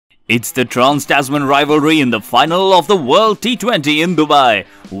It's the Trans-Tasman rivalry in the final of the World T20 in Dubai.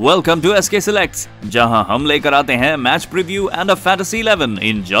 Welcome to SK Selects, जहां हम लेकर आते हैं match preview and a fantasy 11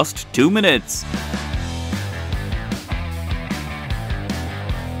 in just 2 minutes.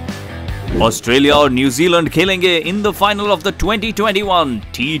 Australia और New Zealand खेलेंगे in the final of the 2021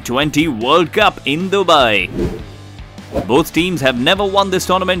 T20 World Cup in Dubai. Both teams have never won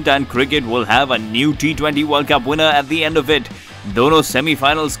this tournament and cricket will have a new T20 World Cup winner at the end of it. दोनों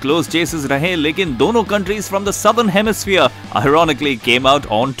semifinals close chases रहे, लेकिन दोनों countries from the southern hemisphere ironically came out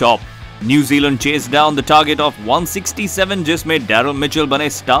on top. New Zealand chased down the target of 167 जिसमें Daryl Mitchell बने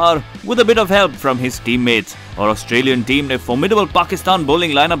star with a bit of help from his teammates, और Australian team ने formidable Pakistan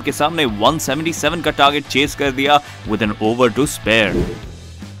bowling lineup के सामने 177 का target chase कर दिया with an over to spare.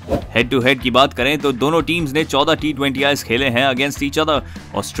 Head to head की बात करें तो दोनों टीम्स ने 14 T20Is खेले हैं against each other.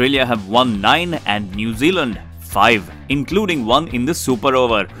 Australia have won 9 and New Zealand 5, including 1 in the super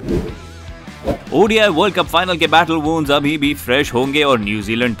over. ODI World Cup Final के बैटल वुंड्स अभी भी फ्रेश होंगे और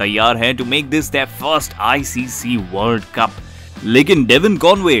न्यूजीलैंड तैयार है to make this their first ICC World Cup. लेकिन डेविन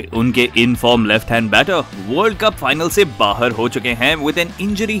कॉनवे, उनके in form left hand batter, world cup final से बाहर हो चुके हैं with an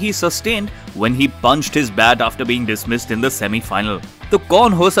injury he sustained when he punched his bat after being dismissed in the semi-final. तो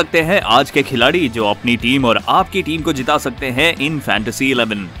कौन हो सकते हैं आज के खिलाड़ी जो अपनी टीम और आपकी टीम को जिता सकते हैं इन फैंटेसी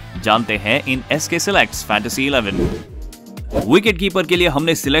 11? जानते हैं इन SK Selects fantasy 11. Wicket keeper के लिए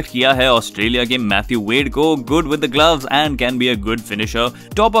हमने सिलेक्ट किया है ऑस्ट्रेलिया के मैथ्यू वेड को, good with the gloves and can be a good finisher.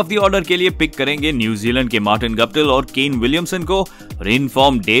 Top of the order के लिए पिक करेंगे न्यूजीलैंड के मार्टिन गप्टिल और केन विलियमसन को. इन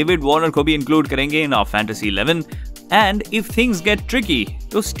फॉर्म डेविड वार्नर को भी इंक्लूड करेंगे in our fantasy 11. And if things get tricky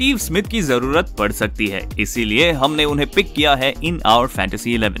तो स्टीव स्मिथ की जरूरत पड़ सकती है, इसीलिए हमने उन्हें पिक किया है इन आवर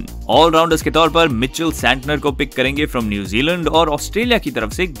फैंटेसी 11. ऑलराउंडर्स के तौर पर मिचेल सैंटनर को पिक करेंगे फ्रॉम न्यूजीलैंड और ऑस्ट्रेलिया की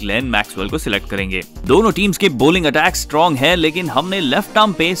तरफ से ग्लेन मैक्सवेल को सिलेक्ट करेंगे. दोनों टीम्स के बॉलिंग अटैक स्ट्रॉन्ग है, लेकिन हमने लेफ्ट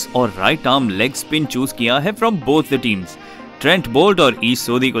आर्म पेस और right arm leg spin choose किया है from both the teams. Trent Boult और ईश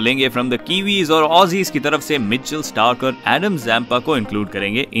सोदी को लेंगे फ्रॉम द कीवीज और ऑजीज की तरफ से मिचेल स्टार्क और एडम जैम्पा को इंक्लूड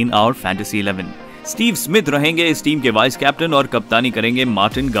करेंगे in our fantasy 11. Steve Smith रहेंगे इस टीम के वाइस कैप्टन और कप्तानी करेंगे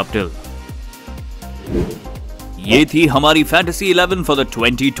मार्टिन गप्टिल. ये थी हमारी fantasy 11 for the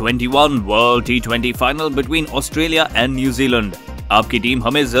 2021 world T20 final between Australia and New Zealand. आपकी टीम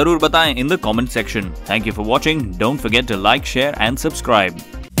हमें जरूर बताएं in the comment section. Thank you for watching. Don't forget to like, share and subscribe.